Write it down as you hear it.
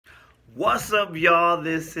What's up, y'all?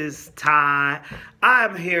 This is Ty.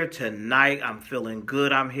 I'm here tonight. I'm feeling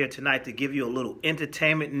good. I'm here tonight to give you a little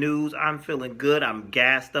entertainment news. I'm feeling good. I'm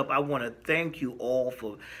gassed up. I want to thank you all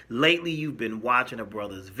for lately you've been watching a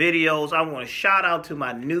brother's videos. I want to shout out to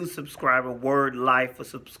my new subscriber, Word Life, for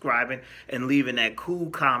subscribing and leaving that cool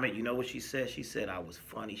comment. You know what she said? She said I was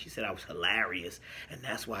funny. She said I was hilarious, and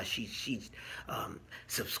that's why she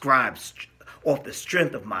subscribes off the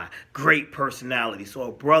strength of my great personality. So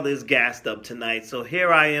a brother is gassed up tonight. So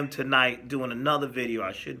here I am tonight doing another video.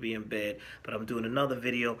 I should be in bed, but I'm doing another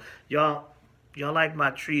video. Y'all like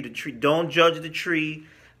my tree? The tree. Don't judge the tree.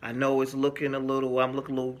 I know it's looking I'm looking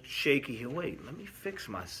a little shaky here. Wait, let me fix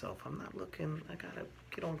myself. I'm not looking, I gotta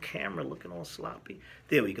get on camera looking all sloppy.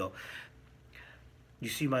 There we go. You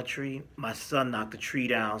see my tree? My son knocked the tree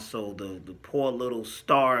down, so the poor little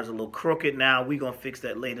star is a little crooked now. We're going to fix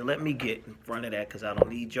that later. Let me get in front of that because I don't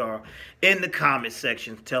need y'all in the comment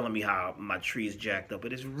section telling me how my tree is jacked up.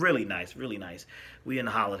 But it's really nice, really nice. We in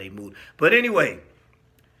the holiday mood. But anyway,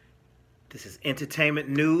 this is entertainment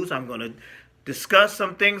news. I'm going to discuss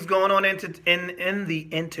some things going on in the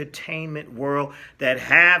entertainment world that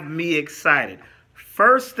have me excited.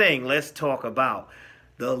 First thing, let's talk about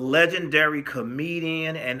the legendary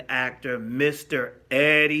comedian and actor, Mr.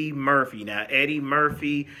 Eddie Murphy. Now, Eddie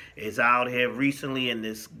Murphy is out here recently in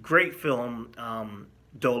this great film,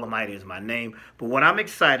 Dolomite Is My Name. But what I'm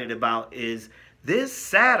excited about is this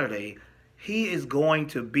Saturday, he is going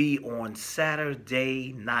to be on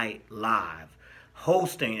Saturday Night Live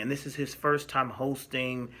hosting. And this is his first time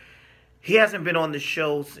hosting. He hasn't been on the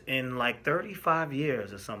shows in like 35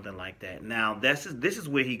 years or something like that. Now, this is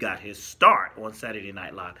where he got his start on Saturday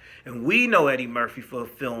Night Live. And we know Eddie Murphy for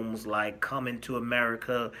films like Coming to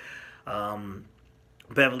America,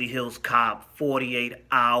 Beverly Hills Cop, 48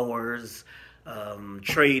 Hours,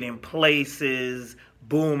 Trading Places,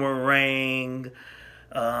 Boomerang,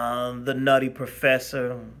 The Nutty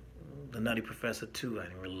Professor. The Nutty Professor 2, I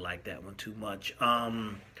didn't really like that one too much.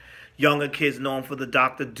 Younger kids know him for the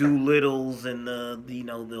Dr. Doolittles and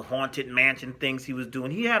the Haunted Mansion things he was doing.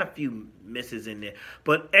 He had a few misses in there.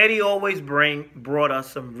 But Eddie always brought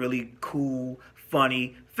us some really cool,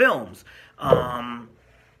 funny films. So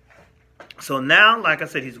now, like I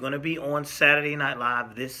said, he's going to be on Saturday Night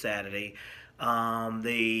Live this Saturday.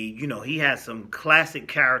 He had some classic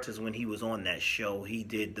characters when he was on that show. He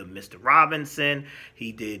did the Mr. Robinson.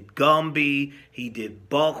 He did Gumby. He did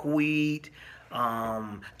Buckwheat.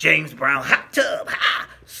 James Brown, hot tub, ha!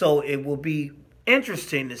 So it will be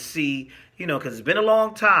interesting to see, because it's been a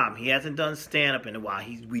long time. He hasn't done stand-up in a while.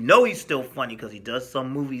 We know he's still funny because he does some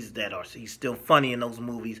movies he's still funny in those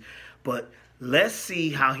movies. But let's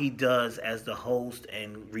see how he does as the host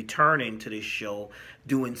and returning to this show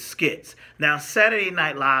doing skits. Now, Saturday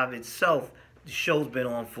Night Live itself, the show's been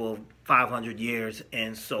on for 500 years,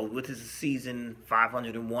 and so with this season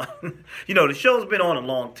 501, the show's been on a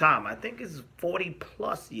long time. I think it's 40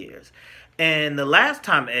 plus years. And the last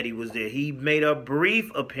time Eddie was there, he made a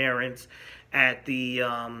brief appearance at the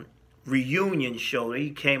reunion show.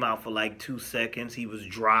 He came out for like 2 seconds. He was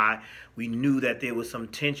dry. We knew that there was some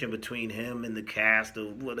tension between him and the cast,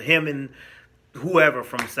 him and whoever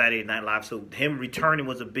from Saturday Night Live. So him returning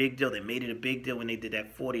was a big deal. They made it a big deal when they did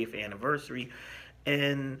that 40th anniversary.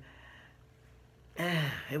 And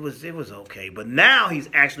it was okay. But now he's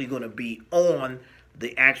actually going to be on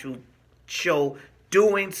the actual show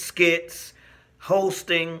doing skits,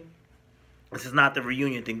 hosting. This is not the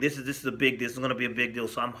reunion thing. This is going to be a big deal.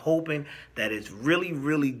 So I'm hoping that it's really,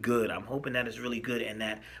 really good. I'm hoping that it's really good and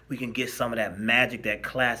that we can get some of that magic, that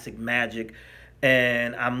classic magic.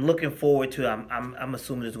 And I'm looking forward to it. I'm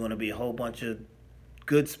assuming there's going to be a whole bunch of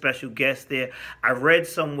good special guests there. I read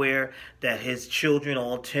somewhere that his children,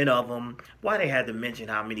 all 10 of them, why they had to mention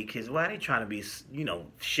how many kids, why are they trying to be,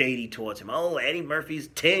 shady towards him? Oh, Eddie Murphy's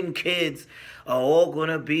 10 kids are all going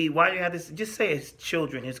to be, why do you have this? Just say his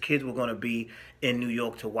children, his kids were going to be in New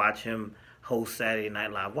York to watch him host Saturday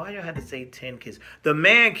Night Live. Why you had to say 10 kids? The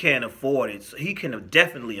man can't afford it. So he can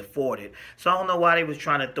definitely afford it. So I don't know why they was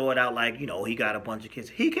trying to throw it out like, he got a bunch of kids.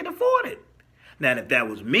 He can afford it. Now, if that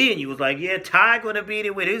was me and you was like, yeah, Ty going to be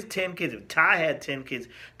there with his 10 kids. If Ty had 10 kids,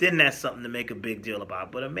 then that's something to make a big deal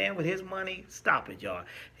about. But a man with his money, stop it, y'all.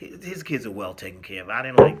 His kids are well taken care of. I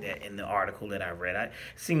didn't like that in the article that I read. It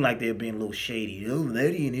seemed like they were being a little shady. Oh,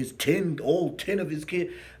 Eddie and his 10, all 10 of his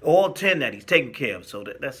kids, all 10 that he's taking care of. So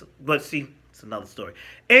but see, it's another story.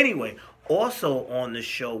 Anyway, also on the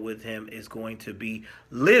show with him is going to be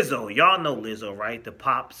Lizzo. Y'all know Lizzo, right? The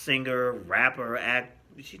pop singer, rapper,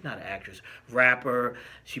 she's not an actress, rapper.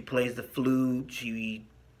 She plays the flute.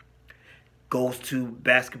 goes to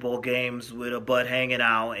basketball games with her butt hanging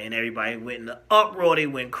out, and everybody went in the uproar. They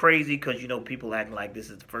went crazy because, people acting like this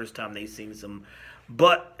is the first time they seen some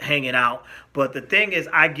butt hanging out. But the thing is,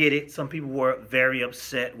 I get it. Some people were very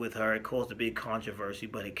upset with her. It caused a big controversy,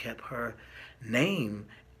 but it kept her name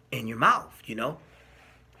in your mouth.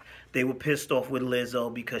 They were pissed off with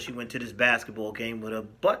Lizzo because she went to this basketball game with her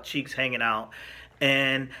butt cheeks hanging out.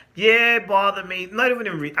 And yeah, it bothered me. Not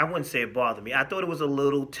even I wouldn't say it bothered me. I thought it was a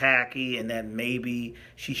little tacky, and that maybe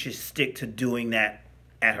she should stick to doing that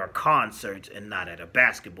at her concerts and not at a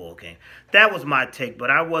basketball game. That was my take,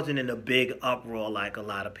 but I wasn't in a big uproar like a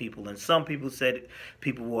lot of people. And some people said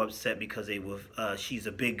people were upset because she's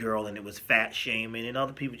a big girl and it was fat shaming, and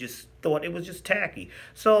other people just thought it was just tacky.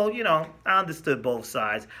 So, I understood both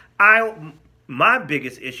sides. My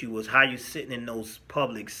biggest issue was how you sitting in those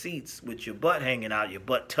public seats with your butt hanging out, your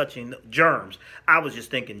butt touching germs. I was just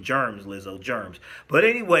thinking germs, Lizzo, germs. But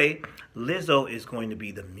anyway, Lizzo is going to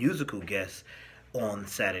be the musical guest on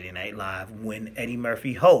Saturday Night Live when Eddie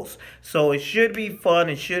Murphy hosts. So it should be fun.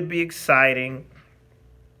 It should be exciting.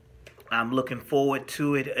 I'm looking forward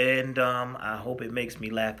to it, and I hope it makes me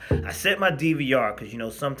laugh. I set my DVR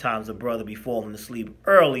because, sometimes a brother be falling asleep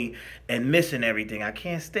early and missing everything. I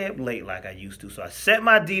can't stay up late like I used to. So I set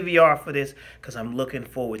my DVR for this because I'm looking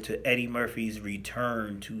forward to Eddie Murphy's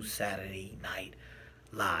return to Saturday Night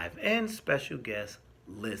Live and special guest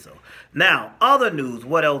Lizzo. Now, other news,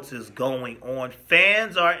 what else is going on?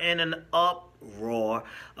 Fans are in an uproar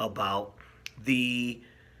about the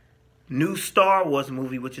new Star Wars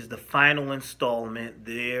movie, which is the final installment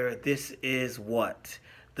there. This is what?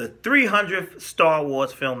 The 300th Star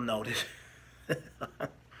Wars film. No, this,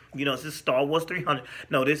 this is Star Wars 300.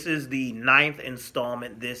 No, this is the 9th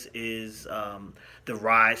installment. This is Star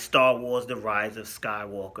Wars, The Rise of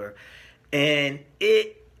Skywalker. And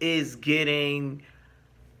it is getting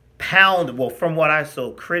pounded. Well, from what I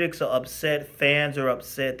saw, critics are upset. Fans are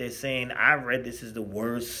upset. They're saying, I read this is the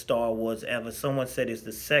worst Star Wars ever. Someone said it's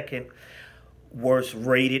the second worst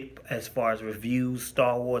rated as far as reviews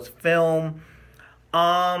Star Wars film.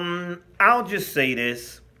 I'll just say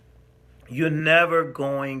this. You're never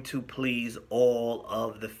going to please all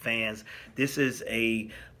of the fans. This is a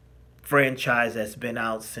franchise that's been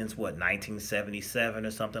out since, 1977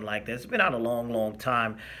 or something like that. It's been out a long, long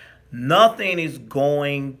time. Nothing is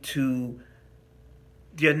going to,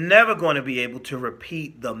 you're never going to be able to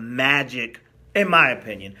repeat the magic, in my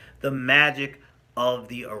opinion, the magic of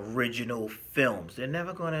the original films. They're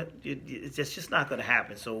never going to, it's just not going to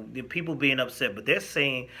happen. So the people being upset, but they're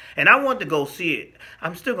saying, and I want to go see it.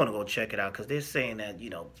 I'm still going to go check it out because they're saying that,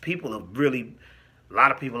 people are really, a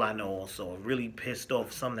lot of people I know also are really pissed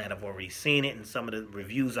off. Some that have already seen it, and some of the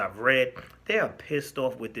reviews I've read, they are pissed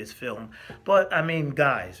off with this film. But, I mean,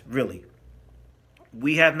 guys, really,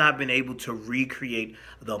 we have not been able to recreate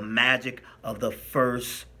the magic of the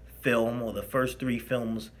first film or the first 3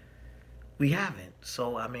 films. We haven't.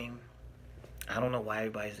 So, I mean, I don't know why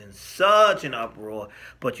everybody's in such an uproar.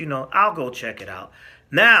 But, I'll go check it out.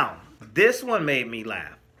 Now, this one made me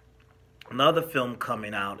laugh. Another film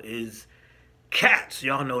coming out is Cats.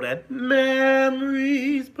 Y'all know that.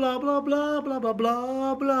 Memories, blah, blah, blah, blah, blah,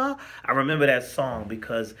 blah, blah. I remember that song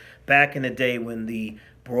because back in the day when the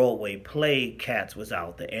Broadway play Cats was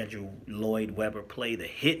out, the Andrew Lloyd Webber play, the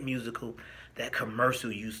hit musical, that commercial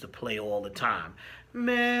used to play all the time.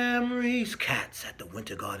 Memories, Cats at the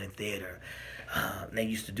Winter Garden Theater. They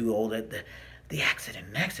used to do all that. The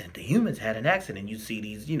accident. The humans had an accident. You see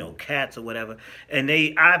these, cats or whatever. And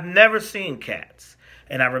I've never seen Cats.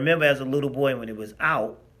 And I remember as a little boy when it was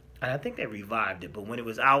out, and I think they revived it, but when it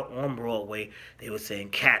was out on Broadway, they were saying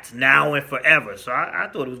Cats now and forever. So I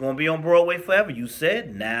thought it was going to be on Broadway forever. You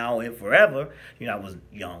said now and forever. I was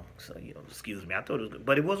young, so, excuse me. I thought it was good.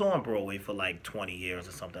 But it was on Broadway for like 20 years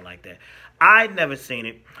or something like that. I'd never seen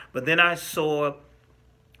it, but then I saw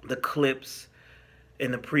the clips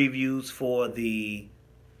in the previews for the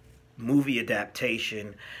movie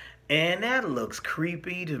adaptation, and that looks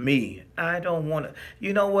creepy to me. I don't want to,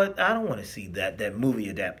 you know what? I don't want to see that movie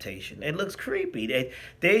adaptation. It looks creepy.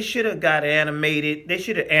 They should have got animated. They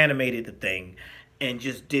should have animated the thing and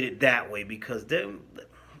just did it that way because they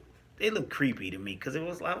look creepy to me. Because I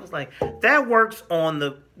was like, that works on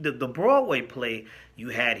the Broadway play. You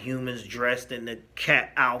had humans dressed in the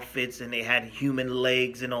cat outfits and they had human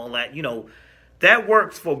legs and all that. That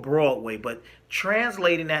works for Broadway, but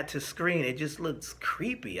translating that to screen, it just looks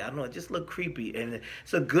creepy. I don't know, it just looked creepy. And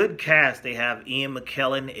it's a good cast. They have Ian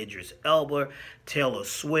McKellen, Idris Elba, Taylor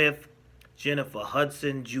Swift, Jennifer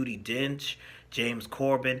Hudson, Judi Dench, James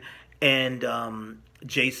Corbin, and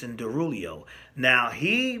Jason Derulo. Now,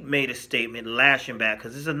 he made a statement lashing back,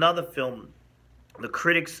 because there's another film The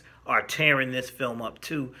critics are tearing this film up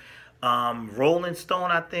too. Rolling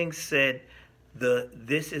Stone, I think, said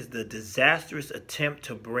this is the disastrous attempt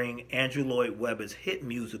to bring Andrew Lloyd Webber's hit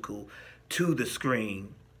musical to the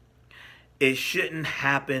screen. It shouldn't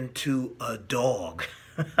happen to a dog.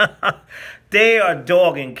 They are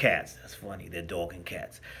dogging cats. That's funny. They're dogging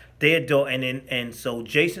cats. And so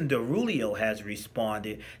Jason Derulo has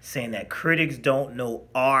responded saying that critics don't know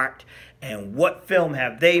art and what film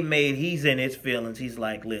have they made. He's in his feelings. He's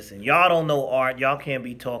like, listen, y'all don't know art. Y'all can't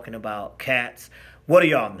be talking about cats. What do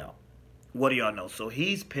y'all know? What do y'all know? So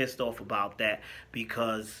he's pissed off about that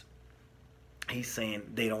because he's saying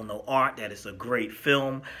they don't know art, that it's a great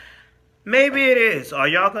film. Maybe it is. Are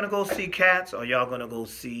y'all going to go see Cats? Are y'all going to go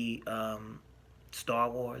see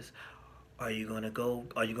Star Wars? Are you going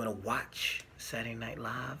to watch Saturday Night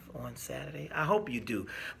Live on Saturday? I hope you do.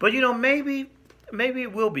 But, you know, maybe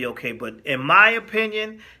it will be okay. But in my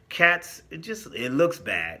opinion, Cats, it looks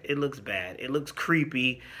bad. It looks bad. It looks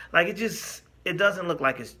creepy. Like, it doesn't look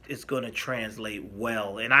like it's going to translate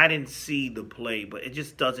well. And I didn't see the play, but it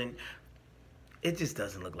just doesn't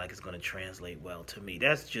look like it's going to translate well to me.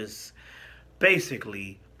 That's just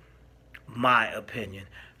basically my opinion.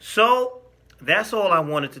 So that's all I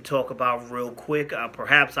wanted to talk about real quick.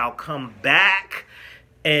 Perhaps I'll come back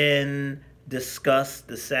and discuss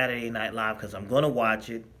the Saturday Night Live because I'm going to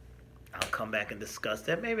watch it. I'll come back and discuss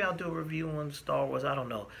that. Maybe I'll do a review on Star Wars. I don't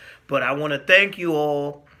know. But I want to thank you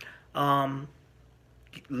all.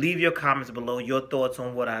 Leave your comments below, your thoughts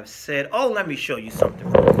on what I've said. Oh, let me show you something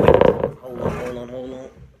real quick. Hold on.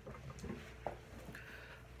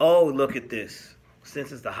 Oh, look at this.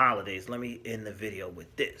 Since it's the holidays, let me end the video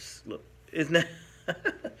with this. Look, isn't that?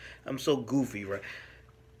 I'm so goofy, right?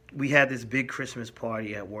 We had this big Christmas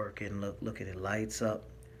party at work, and look at it, lights up.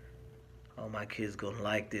 Oh, my kids gonna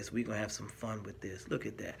like this. We're gonna have some fun with this. Look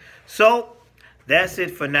at that. So, that's it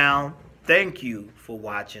for now. Thank you for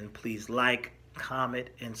watching. Please like, comment,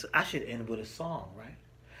 and I should end with a song, right?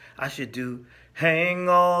 I should do, hang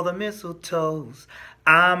all the mistletoes.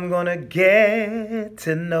 I'm gonna get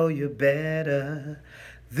to know you better.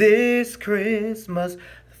 This Christmas, the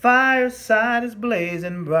fireside is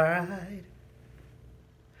blazing bright.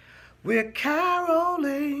 We're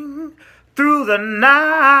caroling through the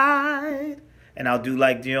night. And I'll do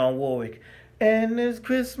like Dionne Warwick. And this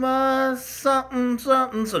Christmas, something,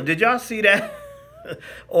 something. So did y'all see that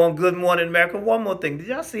on Good Morning America? One more thing. Did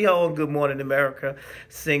y'all see her on Good Morning America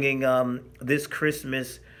singing This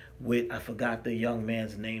Christmas with, I forgot the young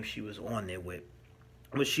man's name she was on there with.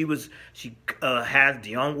 But she has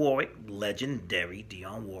Dionne Warwick, legendary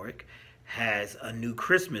Dionne Warwick, has a new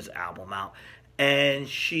Christmas album out. And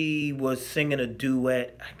she was singing a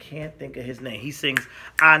duet. I can't think of his name. He sings,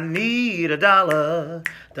 I need $1.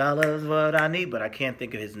 Dollar's what I need. But I can't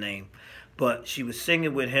think of his name. But she was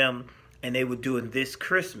singing with him. And they were doing This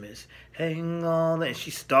Christmas. Hang on. And she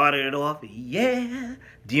started it off. Yeah.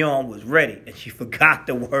 Dionne was ready. And she forgot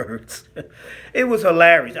the words. It was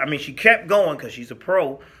hilarious. I mean, she kept going because she's a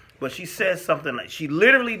pro. But she said something like, she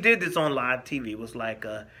literally did this on live TV. It was like,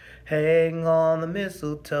 hang on the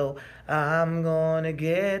mistletoe. I'm gonna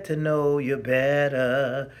get to know you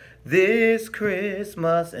better this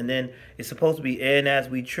Christmas. And then it's supposed to be, and as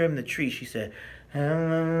we trim the tree, she said,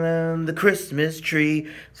 the Christmas tree,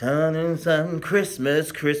 sun,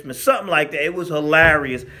 Christmas, something like that. It was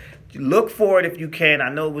hilarious. Look for it if you can. I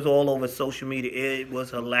know it was all over social media. It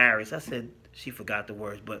was hilarious. I said she forgot the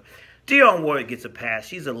words, but Dionne Warwick gets a pass.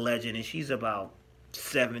 She's a legend, and she's about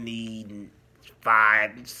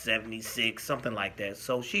 75, 76, something like that.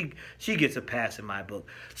 So she gets a pass in my book.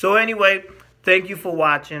 So anyway, thank you for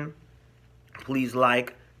watching. Please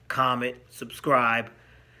like, comment, subscribe.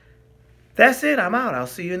 That's it. I'm out. I'll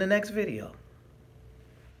see you in the next video.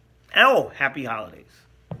 Oh, happy holidays.